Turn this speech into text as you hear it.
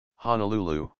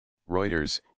Honolulu,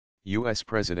 Reuters. U.S.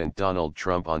 President Donald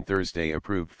Trump on Thursday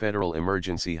approved federal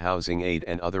emergency housing aid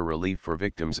and other relief for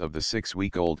victims of the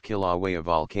 6-week-old Kilauea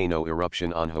volcano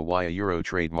eruption on Hawaii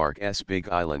trademark's Big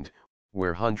Island,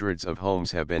 where hundreds of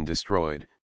homes have been destroyed,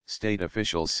 state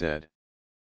officials said.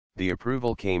 The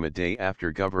approval came a day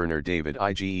after Governor David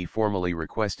Ige formally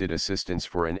requested assistance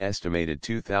for an estimated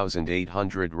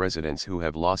 2,800 residents who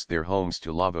have lost their homes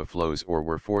to lava flows or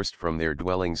were forced from their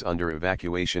dwellings under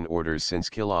evacuation orders since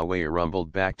Kilauea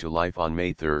rumbled back to life on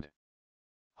May 3.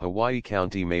 Hawaii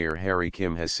County Mayor Harry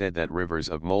Kim has said that rivers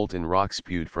of molten rock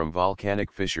spewed from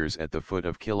volcanic fissures at the foot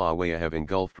of Kilauea have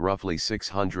engulfed roughly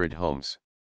 600 homes.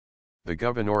 The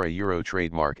Governor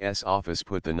trademark's office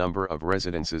put the number of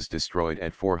residences destroyed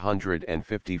at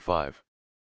 455.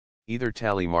 Either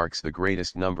tally marks the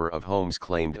greatest number of homes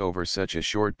claimed over such a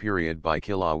short period by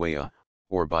Kilauea,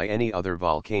 or by any other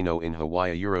volcano in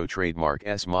Hawaii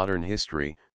trademark's modern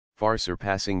history, far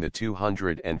surpassing the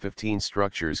 215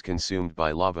 structures consumed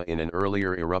by lava in an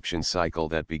earlier eruption cycle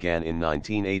that began in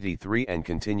 1983 and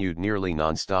continued nearly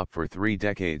non-stop for 3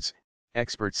 decades,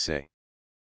 experts say.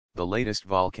 The latest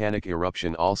volcanic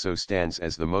eruption also stands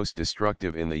as the most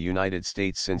destructive in the United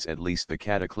States since at least the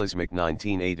cataclysmic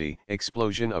 1980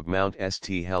 explosion of Mount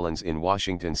St. Helens in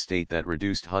Washington state that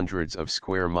reduced hundreds of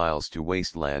square miles to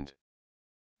wasteland.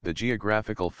 The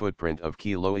geographical footprint of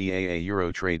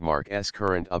Kilauea trademark's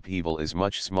current upheaval is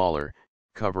much smaller,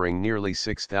 covering nearly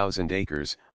 6,000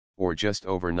 acres, or just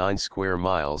over 9 square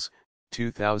miles,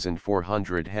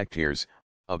 2,400 hectares,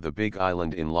 of the Big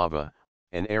Island in lava,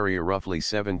 an area roughly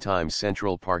 7 times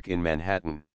Central Park in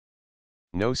Manhattan.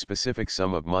 No specific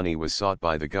sum of money was sought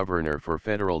by the governor for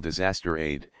federal disaster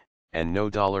aid, and no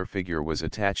dollar figure was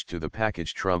attached to the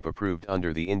package Trump approved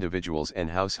under the Individuals and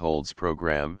Households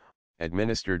Program,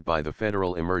 administered by the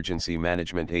Federal Emergency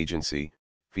Management Agency,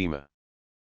 FEMA.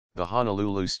 The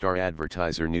Honolulu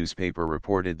Star-Advertiser newspaper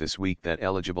reported this week that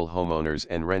eligible homeowners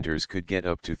and renters could get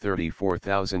up to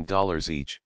 $34,000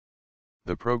 each.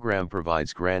 The program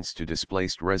provides grants to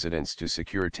displaced residents to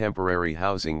secure temporary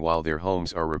housing while their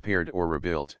homes are repaired or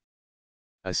rebuilt.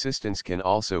 Assistance can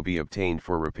also be obtained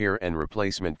for repair and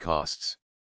replacement costs.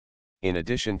 In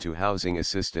addition to housing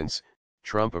assistance,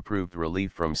 Trump approved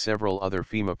relief from several other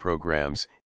FEMA programs,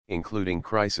 including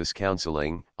crisis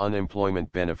counseling,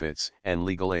 unemployment benefits, and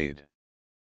legal aid.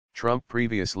 Trump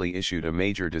previously issued a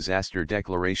major disaster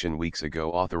declaration weeks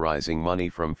ago authorizing money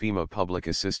from FEMA public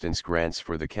assistance grants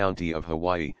for the County of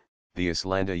Hawaii, the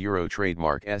Islanda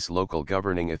trademark's local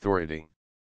governing authority.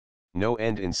 No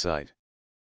end in sight.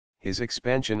 His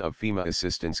expansion of FEMA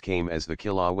assistance came as the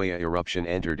Kilauea eruption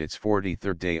entered its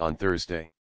 43rd day on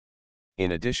Thursday.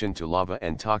 In addition to lava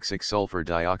and toxic sulfur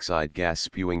dioxide gas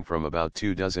spewing from about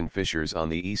 2 dozen fissures on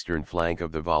the eastern flank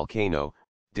of the volcano,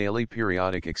 daily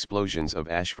periodic explosions of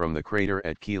ash from the crater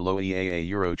at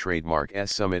Kilauea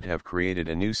trademark's summit have created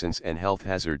a nuisance and health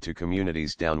hazard to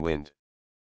communities downwind.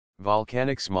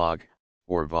 Volcanic smog,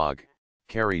 or VOG,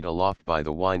 carried aloft by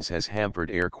the winds has hampered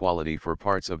air quality for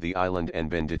parts of the island and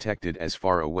been detected as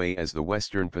far away as the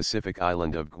western Pacific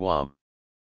island of Guam.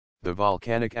 The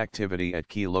volcanic activity at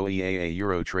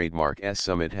Kilauea trademark's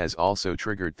summit has also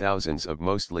triggered thousands of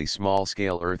mostly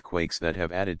small-scale earthquakes that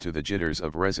have added to the jitters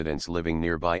of residents living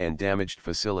nearby and damaged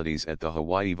facilities at the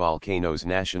Hawaii Volcanoes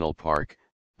National Park,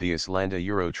 the Islanda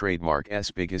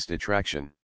trademark's biggest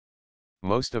attraction.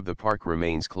 Most of the park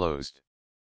remains closed.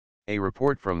 A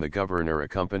report from the governor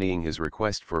accompanying his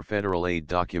request for federal aid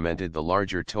documented the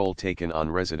larger toll taken on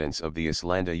residents of the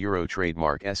Islanda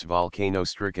trademark's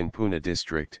volcano-stricken Puna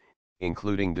district,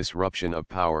 including disruption of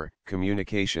power,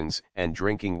 communications, and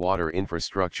drinking water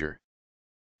infrastructure.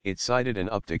 It cited an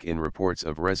uptick in reports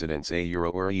of residents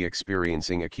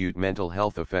experiencing acute mental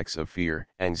health effects of fear,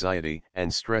 anxiety,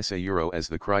 and stress as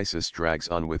the crisis drags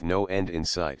on with no end in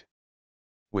sight.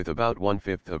 With about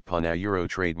 1/5 of Puna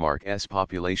trademark's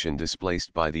population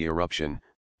displaced by the eruption,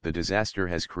 the disaster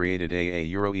has created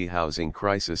a housing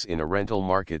crisis in a rental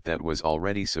market that was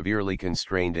already severely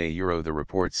constrained the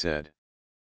report said.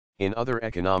 In other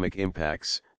economic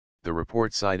impacts, the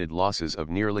report cited losses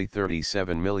of nearly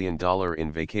 $37 million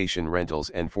in vacation rentals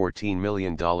and $14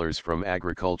 million from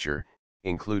agriculture,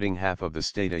 including half of the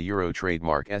state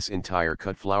trademark's entire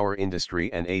cut flower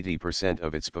industry and 80%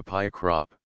 of its papaya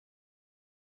crop.